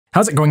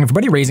How's it going,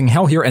 everybody?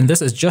 RazingHel here, and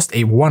this is just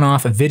a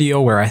one-off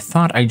video where I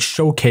thought I'd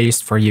showcase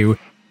for you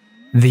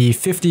the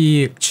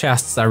 50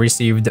 chests I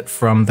received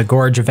from the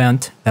Gorge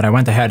event that I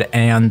went ahead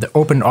and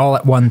opened all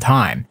at one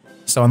time.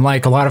 So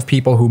unlike a lot of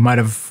people who might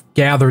have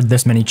gathered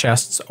this many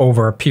chests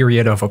over a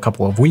period of a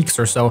couple of weeks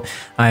or so,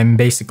 I'm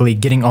basically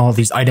getting all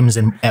these items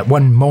in at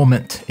one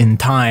moment in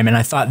time, and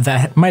I thought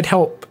that might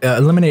help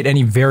eliminate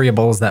any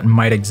variables that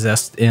might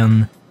exist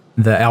in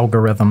the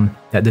algorithm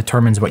that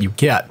determines what you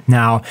get.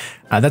 Now,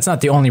 that's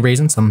not the only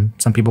reason. Some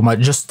people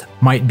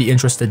might be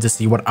interested to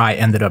see what I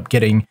ended up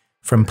getting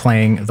from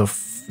playing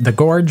the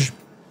Gorge,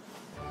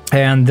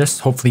 and this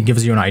hopefully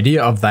gives you an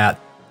idea of that.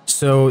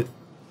 So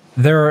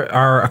there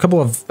are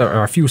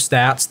a few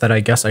stats that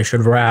I guess I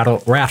should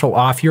rattle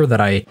off here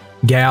that I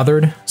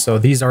gathered. So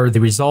these are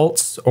the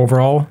results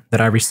overall that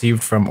I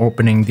received from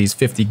opening these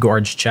 50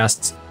 Gorge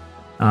chests.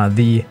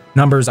 The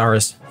numbers are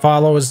as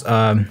follows.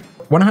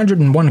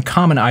 101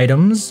 common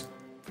items,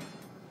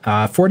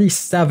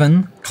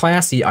 47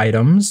 classy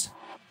items,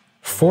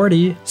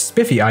 40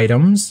 spiffy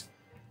items,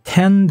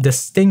 10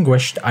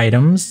 distinguished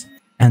items,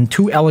 and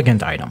 2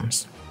 elegant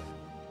items.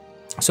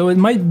 So it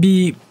might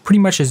be pretty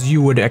much as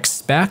you would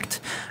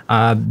expect.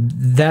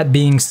 That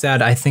being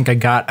said, I think I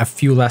got a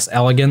few less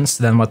elegance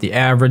than what the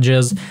average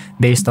is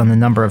based on the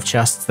number of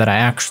chests that I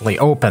actually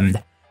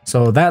opened.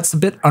 So that's a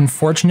bit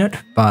unfortunate,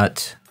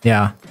 but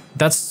yeah,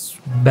 that's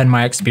been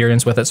my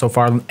experience with it so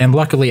far. And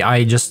luckily,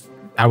 I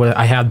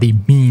had the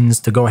means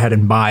to go ahead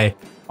and buy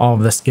all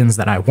of the skins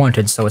that I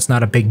wanted, so it's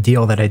not a big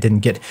deal that I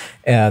didn't get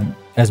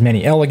as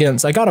many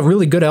elegants. I got a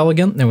really good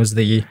elegant. It was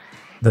the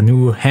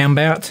new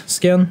Hambat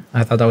skin.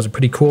 I thought that was a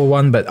pretty cool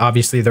one, but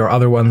obviously there are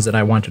other ones that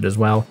I wanted as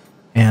well.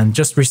 And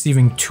just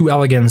receiving 2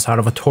 elegants out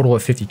of a total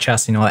of 50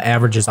 chests, you know, it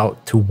averages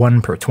out to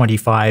 1 per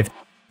 25.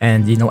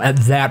 And, you know, at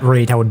that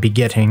rate, I would be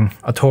getting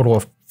a total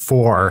of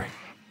 4.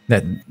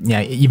 That,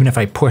 yeah, even if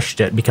I pushed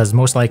it, because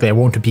most likely I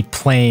won't be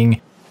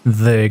playing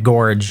the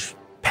Gorge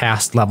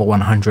past level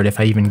 100 if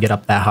I even get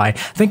up that high. I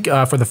think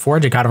for the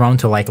Forge, I got around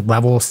to like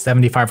level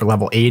 75 or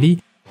level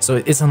 80. So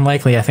it's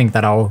unlikely, I think,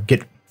 that I'll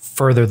get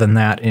further than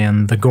that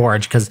in the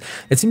Gorge, because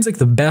it seems like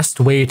the best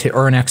way to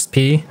earn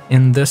XP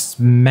in this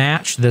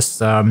match,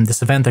 this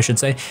event, I should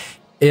say,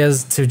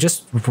 is to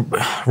just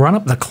run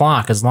up the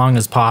clock as long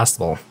as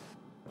possible.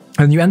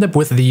 And you end up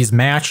with these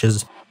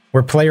matches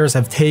where players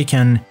have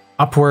taken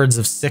upwards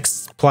of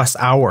 6+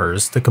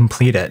 hours to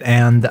complete it,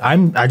 and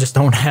I just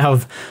don't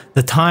have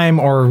the time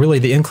or really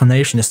the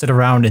inclination to sit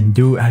around and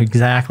do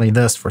exactly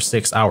this for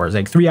 6 hours.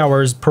 Like 3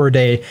 hours per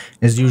day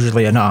is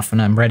usually enough,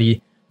 and I'm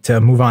ready to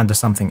move on to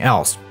something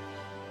else.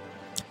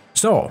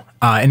 So,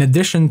 in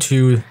addition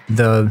to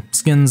the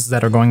skins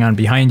that are going on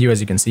behind you,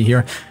 as you can see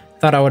here, I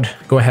thought I would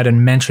go ahead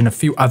and mention a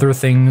few other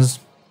things.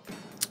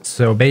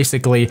 So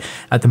basically,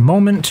 at the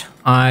moment,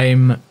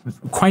 I'm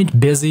quite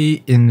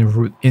busy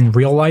in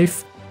real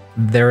life.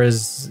 There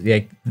is,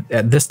 like,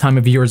 at this time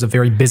of year is a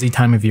very busy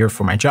time of year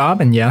for my job,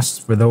 and yes,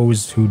 for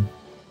those who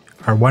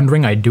are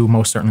wondering, I do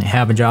most certainly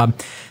have a job.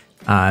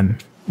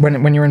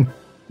 When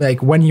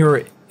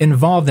you're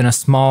involved in a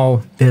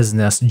small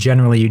business,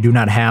 generally you do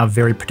not have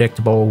very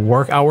predictable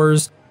work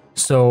hours.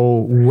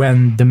 So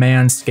when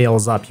demand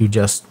scales up, you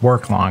just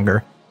work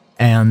longer,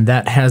 and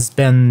that's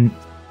been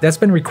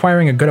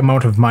requiring a good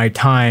amount of my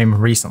time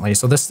recently.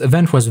 So this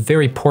event was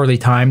very poorly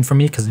timed for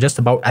me, because just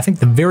about, I think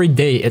the very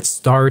day it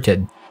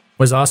started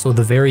was also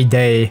the very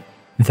day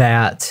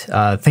that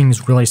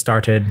things really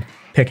started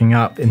picking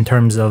up in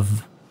terms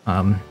of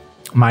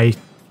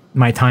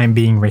my time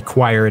being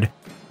required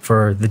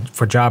for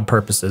job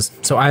purposes.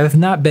 So I have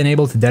not been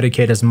able to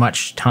dedicate as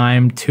much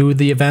time to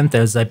the event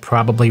as I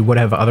probably would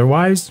have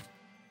otherwise.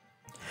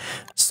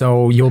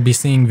 So you'll be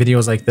seeing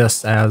videos like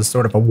this as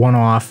sort of a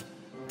one-off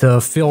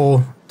to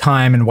fill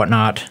time and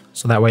whatnot,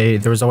 so that way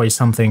there's always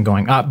something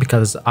going up,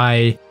 because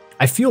I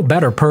feel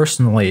better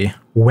personally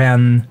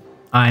when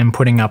I'm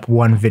putting up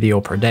 1 video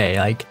per day.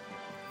 Like,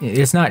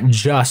 it's not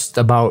just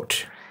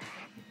about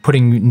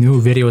putting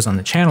new videos on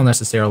the channel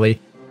necessarily,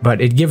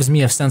 but it gives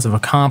me a sense of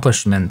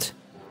accomplishment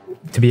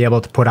to be able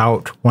to put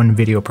out 1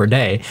 video per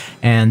day.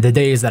 And the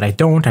days that I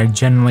don't, I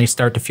generally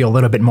start to feel a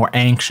little bit more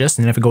anxious,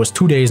 and if it goes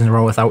 2 days in a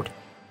row without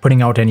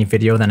putting out any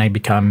video, then I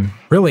become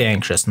really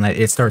anxious and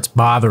it starts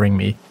bothering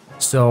me.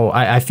 So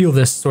I feel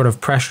this sort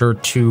of pressure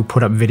to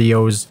put up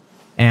videos,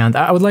 and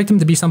I would like them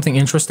to be something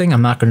interesting.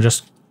 I'm not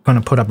just going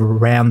to put up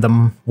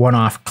random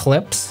one-off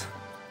clips,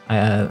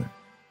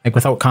 like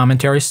without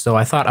commentary. So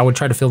I thought I would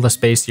try to fill the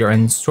space here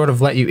and sort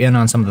of let you in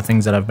on some of the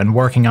things that I've been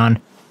working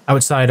on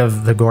outside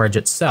of the Gorge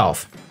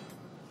itself.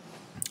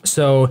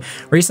 So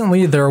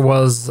recently there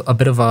was a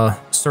bit of a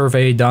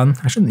survey done.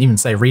 I shouldn't even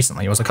say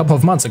recently, it was a couple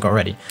of months ago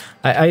already.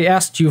 I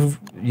asked you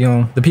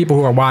know, the people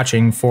who are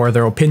watching, for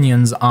their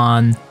opinions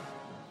on,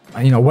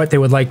 you know, what they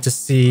would like to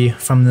see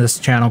from this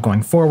channel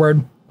going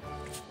forward.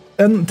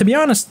 And to be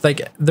honest,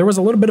 like, there was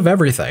a little bit of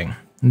everything.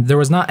 There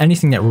was not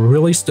anything that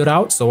really stood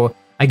out, so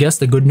I guess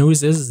the good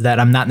news is that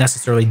I'm not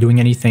necessarily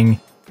doing anything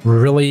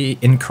really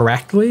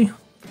incorrectly.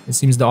 It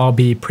seems to all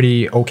be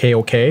pretty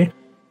okay.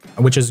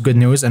 which is good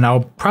news. And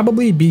I'll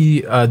probably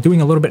be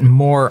doing a little bit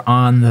more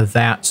on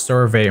that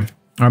survey,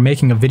 or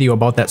making a video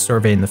about that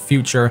survey in the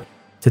future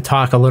to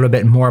talk a little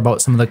bit more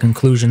about some of the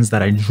conclusions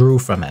that I drew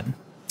from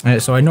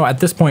it. So I know at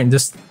this point,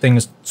 this thing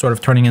is sort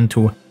of turning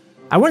into,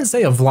 I wouldn't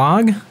say a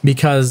vlog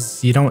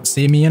because you don't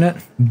see me in it,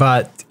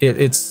 but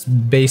it's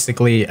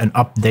basically an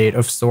update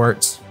of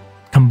sorts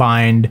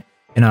combined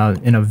in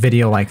a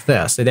video like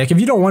this. Like, if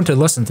you don't want to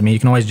listen to me, you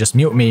can always just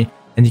mute me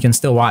and you can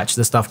still watch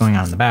the stuff going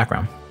on in the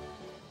background.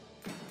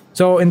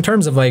 So in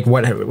terms of like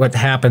what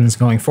happens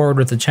going forward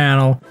with the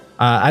channel,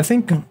 I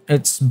think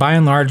it's by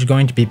and large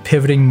going to be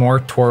pivoting more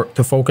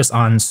to focus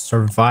on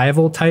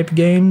survival type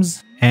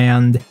games,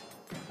 and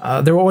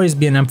there will always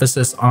be an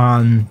emphasis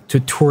on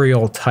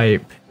tutorial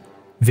type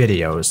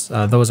videos.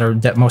 Those are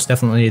most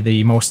definitely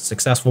the most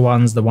successful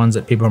ones, the ones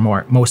that people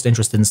are most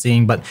interested in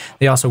seeing, but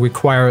they also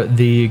require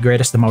the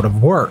greatest amount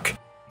of work.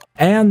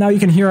 And now you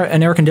can hear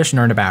an air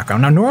conditioner in the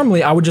background. Now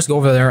normally I would just go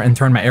over there and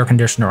turn my air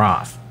conditioner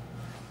off,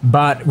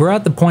 but we're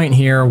at the point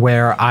here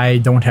where I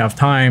don't have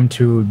time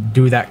to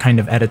do that kind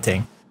of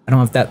editing. I don't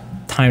have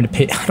time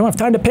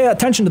to pay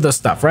attention to this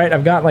stuff, right?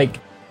 I've got like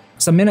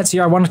some minutes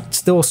here. I want to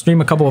still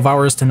stream a couple of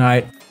hours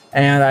tonight,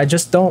 and I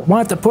just don't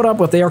want to put up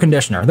with the air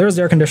conditioner. There's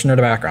the air conditioner in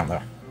the background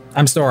though.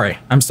 I'm sorry.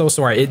 I'm so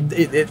sorry.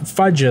 It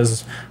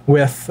fudges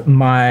with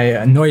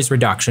my noise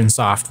reduction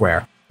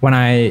software. When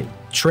I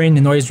train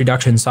the noise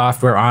reduction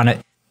software on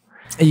it,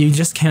 you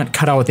just can't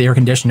cut out the air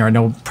conditioner, and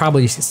it'll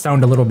probably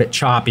sound a little bit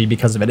choppy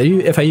because of it,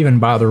 if I even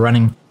bother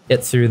running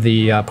it through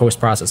the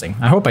post-processing.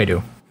 I hope I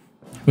do.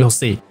 We'll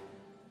see.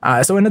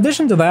 So in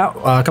addition to that,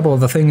 a couple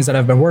of the things that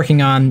I've been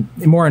working on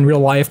more in real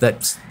life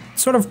that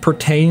sort of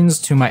pertains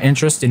to my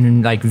interest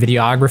in like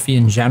videography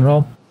in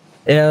general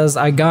is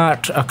I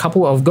got a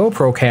couple of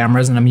GoPro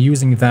cameras, and I'm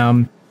using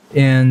them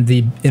in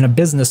a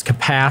business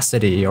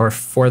capacity, or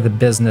for the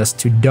business,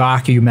 to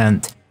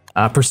document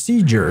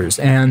procedures.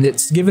 And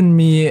it's given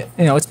me,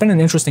 it's been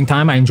an interesting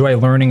time. I enjoy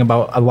learning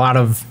about a lot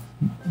of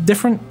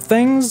different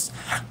things,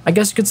 I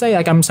guess you could say.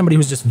 Like, I'm somebody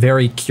who's just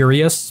very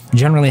curious,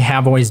 generally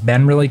have always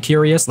been really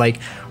curious.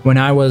 Like when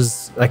I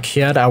was a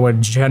kid, I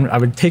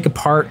would take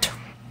apart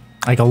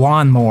like a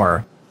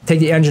lawnmower, take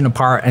the engine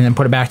apart and then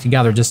put it back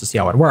together just to see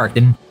how it worked.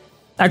 And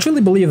I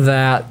truly believe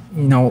that,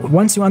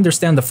 once you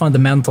understand the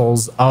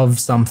fundamentals of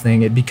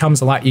something, it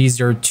becomes a lot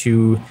easier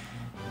to,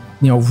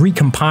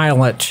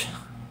 recompile it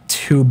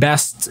to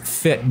best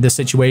fit the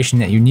situation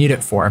that you need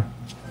it for.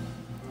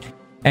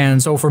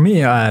 And so for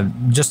me,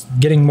 just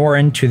getting more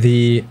into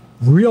the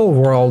real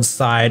world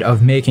side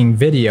of making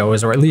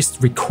videos, or at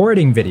least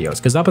recording videos,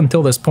 because up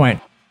until this point,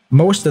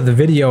 most of the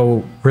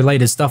video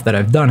related stuff that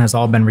I've done has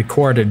all been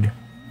recorded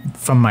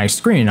from my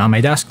screen on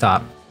my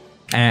desktop.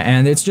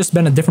 And it's just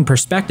been a different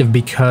perspective,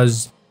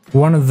 because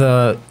one of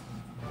the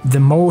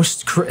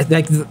most,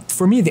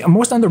 for me, the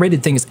most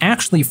underrated thing is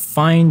actually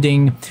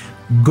finding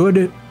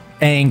good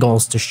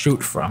angles to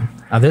shoot from.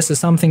 This is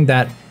something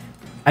that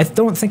I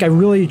don't think I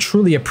really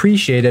truly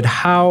appreciated,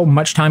 how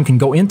much time can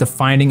go into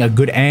finding a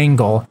good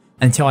angle,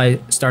 until I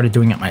started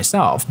doing it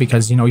myself.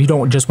 Because, you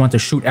don't just want to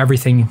shoot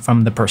everything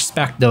from the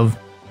perspective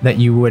that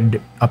you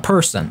would a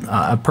person.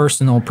 A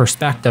personal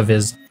perspective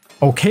is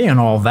okay and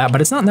all of that, but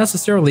it's not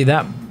necessarily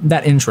that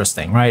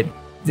interesting, right?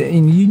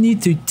 You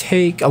need to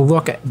take a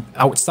look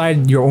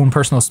outside your own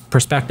personal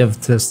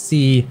perspective to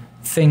see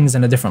things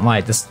in a different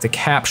light, to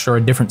capture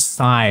a different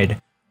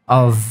side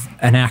of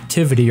an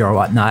activity or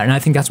whatnot. And I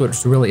think that's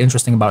what's really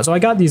interesting about it. So I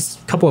got these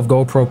couple of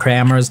GoPro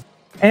cameras,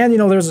 and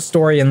there's a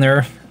story in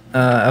there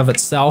of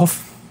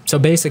itself. So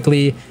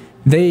basically,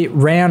 they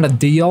ran a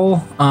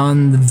deal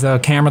on the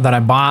camera that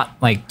I bought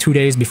like 2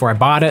 days before I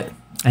bought it.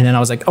 And then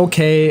I was like,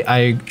 okay,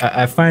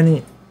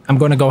 I'm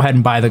going to go ahead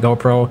and buy the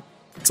GoPro.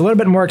 It's a little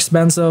bit more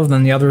expensive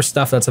than the other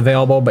stuff that's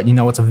available, but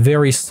it's a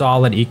very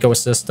solid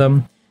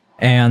ecosystem.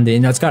 And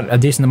it's got a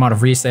decent amount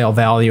of resale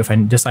value if I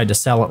decide to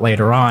sell it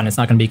later on. It's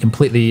not going to be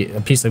completely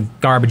a piece of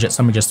garbage that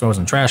somebody just throws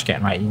in a trash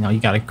can, right? You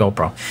got a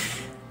GoPro.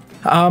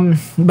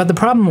 But the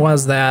problem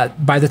was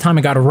that by the time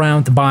I got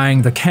around to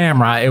buying the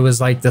camera, it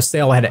was like the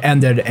sale had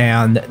ended,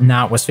 and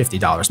now it was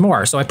 $50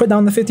 more. So I put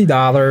down the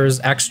 $50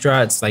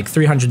 extra. It's like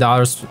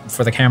 $300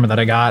 for the camera that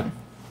I got.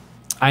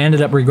 I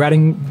ended up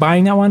regretting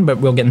buying that one, but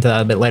we'll get into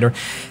that a bit later.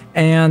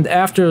 And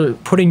after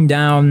putting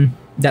down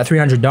that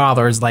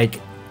 $300,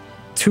 like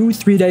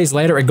 2-3 days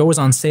later, it goes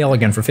on sale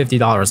again for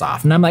 $50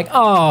 off. And I'm like,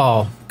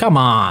 oh, come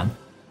on.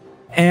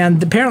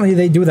 And apparently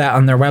they do that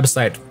on their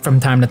website from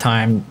time to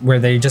time, where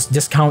they just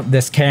discount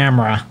this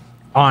camera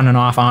on and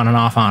off, on and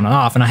off, on and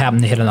off, and I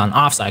happen to hit it on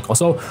off cycle.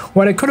 So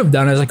what I could have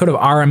done is I could have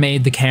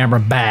RMA'd the camera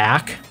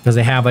back, because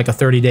they have like a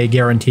 30-day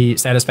guarantee,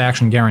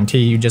 satisfaction guarantee.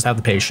 You just have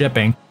to pay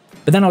shipping.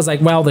 But then I was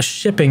like, well, the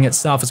shipping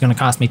itself is going to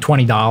cost me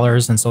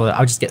 $20, and so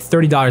I'll just get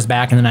 $30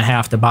 back, and then I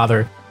have to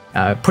bother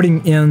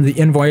putting in the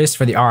invoice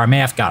for the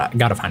RMA. I've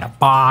got to find a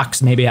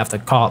box. Maybe I have to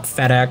call up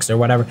FedEx or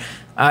whatever.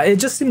 It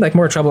just seemed like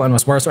more trouble and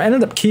was worse. So I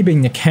ended up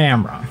keeping the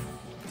camera.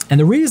 And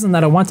the reason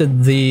that I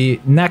wanted the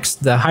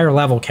higher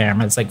level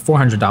camera, it's like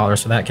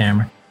 $400 for that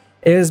camera,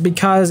 is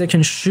because it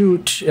can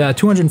shoot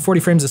 240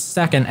 frames a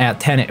second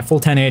at full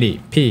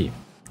 1080p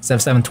instead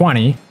of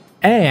 720,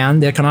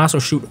 and it can also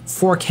shoot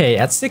 4K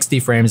at 60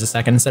 frames a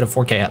second instead of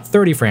 4K at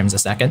 30 frames a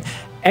second,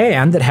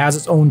 and it has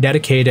its own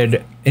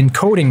dedicated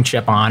encoding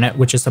chip on it,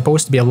 which is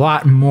supposed to be a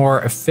lot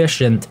more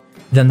efficient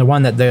than the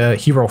one that the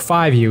Hero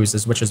 5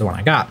 uses, which is the one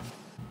I got.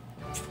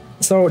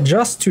 So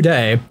just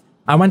today,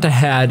 I went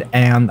ahead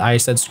and I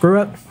said,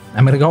 screw it,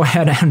 I'm going to go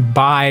ahead and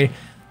buy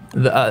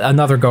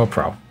another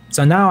GoPro.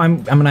 So now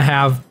I'm going to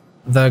have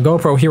the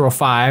GoPro Hero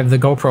 5, the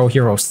GoPro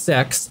Hero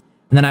 6,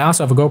 and then I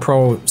also have a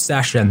GoPro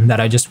Session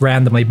that I just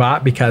randomly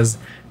bought because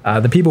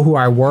the people who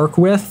I work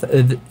with,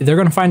 they're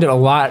going to find it a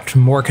lot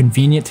more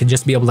convenient to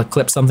just be able to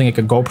clip something like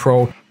a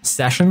GoPro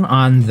Session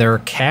on their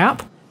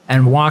cap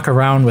and walk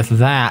around with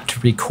that to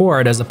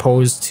record, as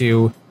opposed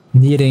to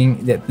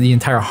needing the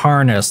entire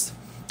harness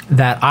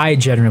that I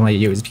generally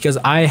use, because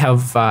I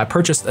have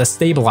purchased a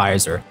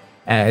stabilizer.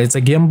 It's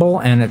a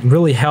gimbal, and it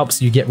really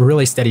helps you get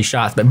really steady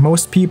shots, but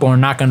most people are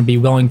not going to be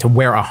willing to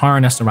wear a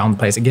harness around the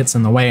place. It gets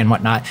in the way and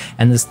whatnot,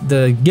 and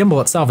the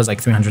gimbal itself is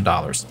like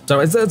 $300. So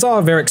it's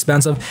all very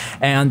expensive.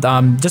 And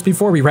just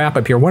before we wrap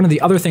up here, one of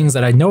the other things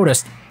that I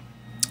noticed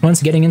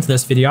once getting into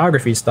this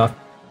videography stuff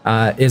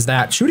is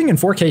that shooting in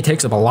 4K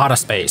takes up a lot of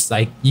space.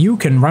 Like, you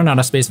can run out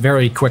of space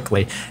very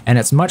quickly, and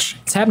it's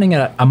happening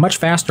at a much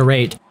faster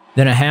rate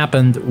than it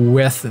happened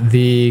with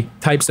the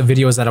types of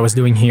videos that I was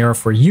doing here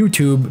for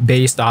YouTube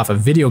based off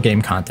of video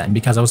game content,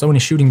 because I was only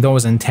shooting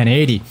those in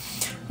 1080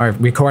 or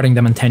recording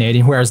them in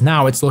 1080, whereas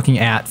now it's looking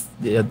at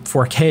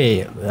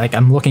 4K. Like,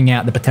 I'm looking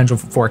at the potential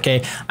for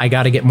 4K. I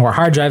got to get more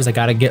hard drives. I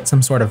got to get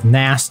some sort of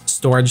NAS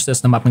storage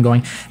system up and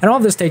going. And all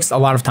of this takes a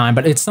lot of time,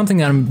 but it's something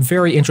that I'm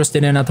very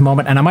interested in at the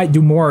moment. And I might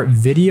do more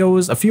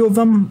videos, a few of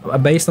them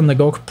based on the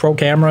GoPro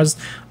cameras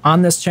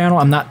on this channel.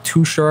 I'm not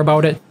too sure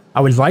about it. I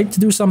would like to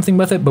do something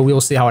with it, but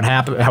we'll see how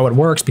it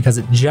works, because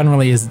it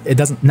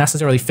doesn't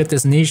necessarily fit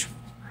this niche.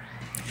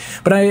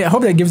 But I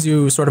hope that gives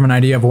you sort of an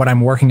idea of what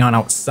I'm working on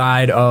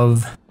outside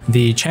of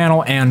the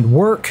channel and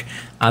work.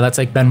 That's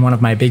like been one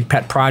of my big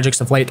pet projects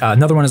of late.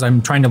 Another one is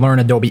I'm trying to learn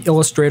Adobe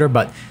Illustrator,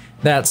 but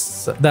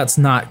that's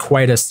not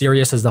quite as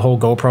serious as the whole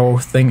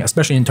GoPro thing,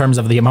 especially in terms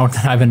of the amount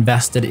that I've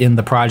invested in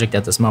the project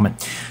at this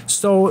moment.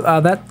 So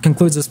that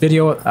concludes this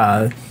video.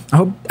 I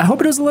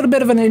hope it is a little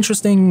bit of an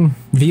interesting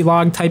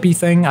vlog typey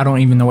thing. I don't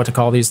even know what to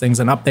call these things.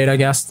 An update, I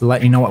guess, to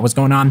let you know what was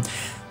going on.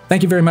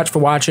 Thank you very much for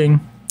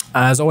watching,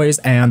 as always,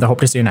 and I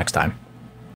hope to see you next time.